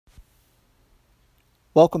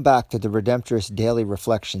Welcome back to the Redemptorist Daily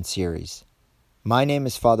Reflection Series. My name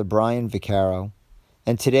is Father Brian Vaccaro,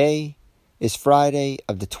 and today is Friday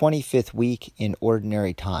of the 25th week in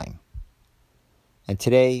Ordinary Time. And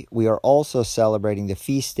today we are also celebrating the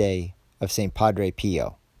feast day of St. Padre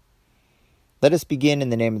Pio. Let us begin in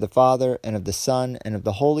the name of the Father, and of the Son, and of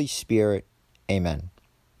the Holy Spirit. Amen.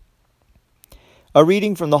 A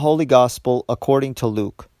reading from the Holy Gospel according to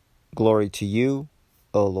Luke. Glory to you,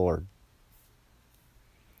 O Lord.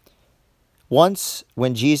 Once,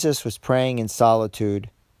 when Jesus was praying in solitude,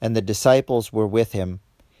 and the disciples were with him,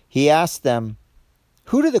 he asked them,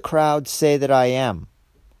 "Who do the crowds say that I am?"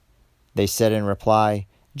 They said in reply,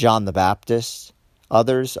 "John the Baptist,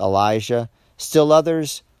 others Elijah, still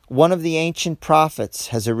others, one of the ancient prophets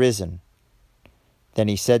has arisen." Then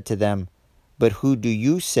he said to them, "But who do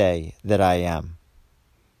you say that I am?"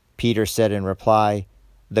 Peter said in reply,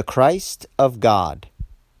 "The Christ of God."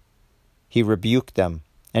 He rebuked them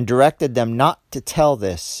and directed them not to tell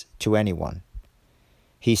this to anyone.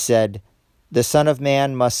 He said, "The Son of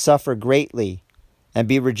Man must suffer greatly and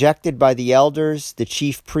be rejected by the elders, the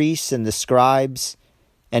chief priests, and the scribes,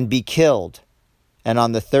 and be killed, and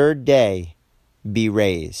on the third day be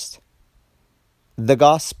raised." The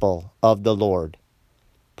Gospel of the Lord.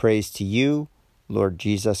 Praise to you, Lord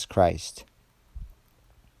Jesus Christ.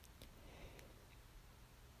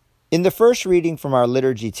 In the first reading from our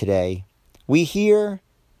liturgy today, we hear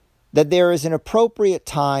that there is an appropriate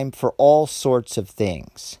time for all sorts of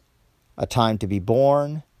things. A time to be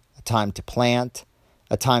born, a time to plant,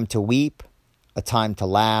 a time to weep, a time to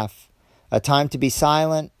laugh, a time to be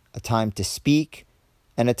silent, a time to speak,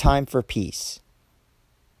 and a time for peace.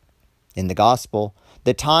 In the Gospel,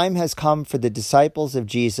 the time has come for the disciples of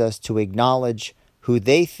Jesus to acknowledge who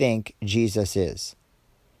they think Jesus is.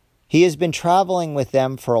 He has been traveling with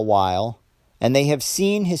them for a while, and they have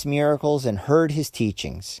seen his miracles and heard his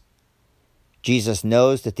teachings. Jesus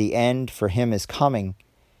knows that the end for him is coming,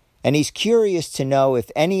 and he's curious to know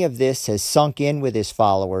if any of this has sunk in with his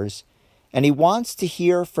followers, and he wants to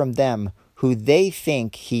hear from them who they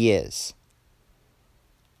think he is.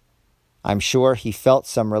 I'm sure he felt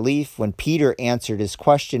some relief when Peter answered his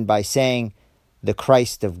question by saying, "The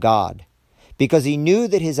Christ of God," because he knew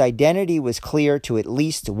that his identity was clear to at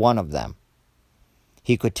least one of them.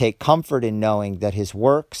 He could take comfort in knowing that his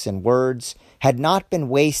works and words had not been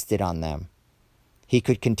wasted on them. He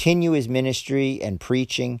could continue his ministry and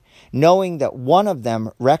preaching, knowing that one of them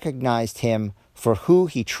recognized him for who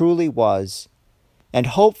he truly was, and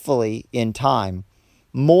hopefully, in time,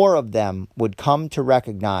 more of them would come to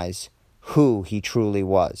recognize who he truly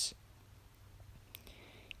was.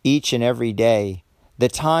 Each and every day, the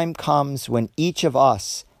time comes when each of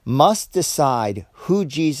us must decide who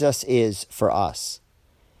Jesus is for us.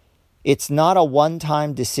 It's not a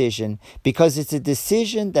one-time decision because it's a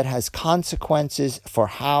decision that has consequences for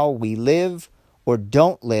how we live or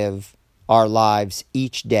don't live our lives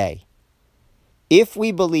each day. If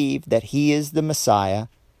we believe that he is the Messiah,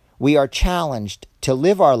 we are challenged to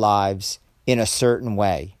live our lives in a certain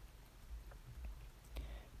way.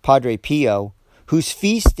 Padre Pio, whose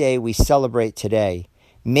feast day we celebrate today,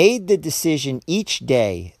 made the decision each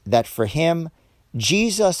day that for him,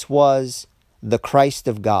 Jesus was the Christ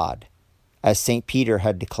of God, as St. Peter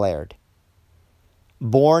had declared.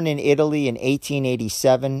 Born in Italy in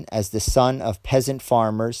 1887 as the son of peasant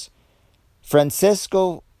farmers,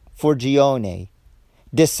 Francesco Forgione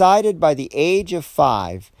decided by the age of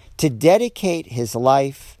 5 to dedicate his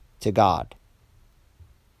life to God.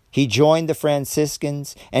 He joined the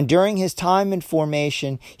Franciscans, and during his time in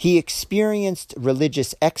formation, he experienced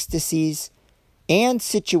religious ecstasies and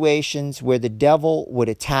situations where the devil would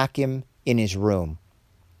attack him in his room.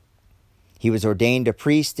 He was ordained a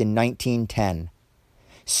priest in 1910.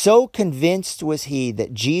 So convinced was he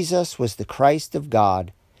that Jesus was the Christ of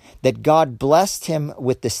God, that God blessed him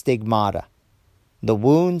with the stigmata, the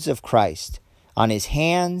wounds of Christ, on his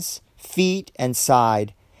hands, feet, and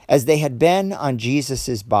side, as they had been on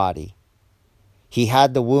Jesus' body. He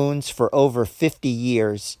had the wounds for over 50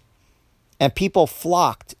 years, and people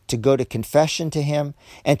flocked to go to confession to him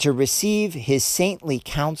and to receive his saintly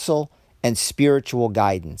counsel and spiritual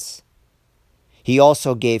guidance. He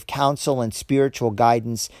also gave counsel and spiritual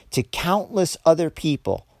guidance to countless other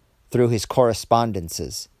people through his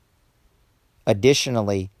correspondences.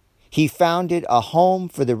 Additionally, he founded a home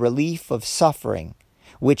for the relief of suffering,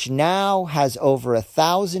 which now has over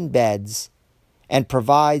 1,000 beds and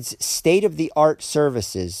provides state-of-the-art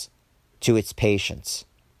services to its patients.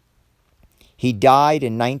 He died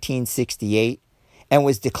in 1968 and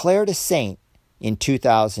was declared a saint in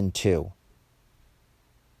 2002.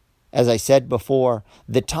 As I said before,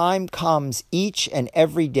 the time comes each and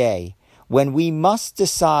every day when we must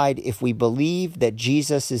decide if we believe that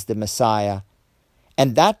Jesus is the Messiah,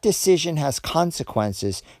 and that decision has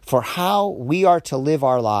consequences for how we are to live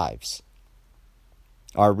our lives.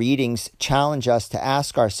 Our readings challenge us to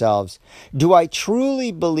ask ourselves, do I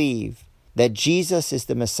truly believe that Jesus is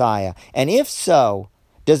the Messiah? And if so,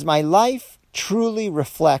 does my life truly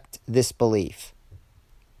reflect this belief?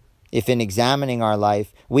 If in examining our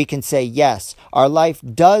life, we can say, yes, our life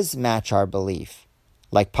does match our belief,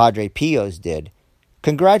 like Padre Pius did,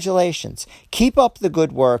 congratulations. Keep up the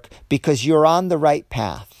good work because you're on the right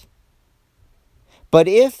path. But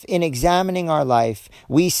if in examining our life,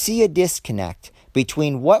 we see a disconnect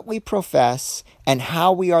between what we profess and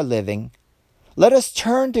how we are living, let us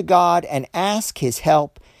turn to God and ask His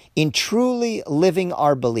help in truly living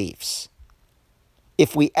our beliefs.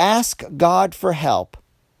 If we ask God for help,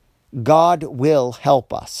 God will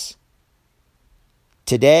help us.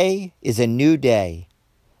 Today is a new day.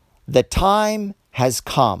 The time has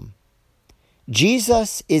come.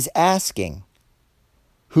 Jesus is asking,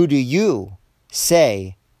 who do you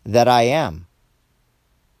say that I am?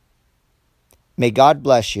 May God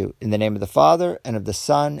bless you in the name of the Father, and of the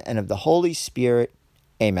Son, and of the Holy Spirit.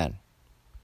 Amen.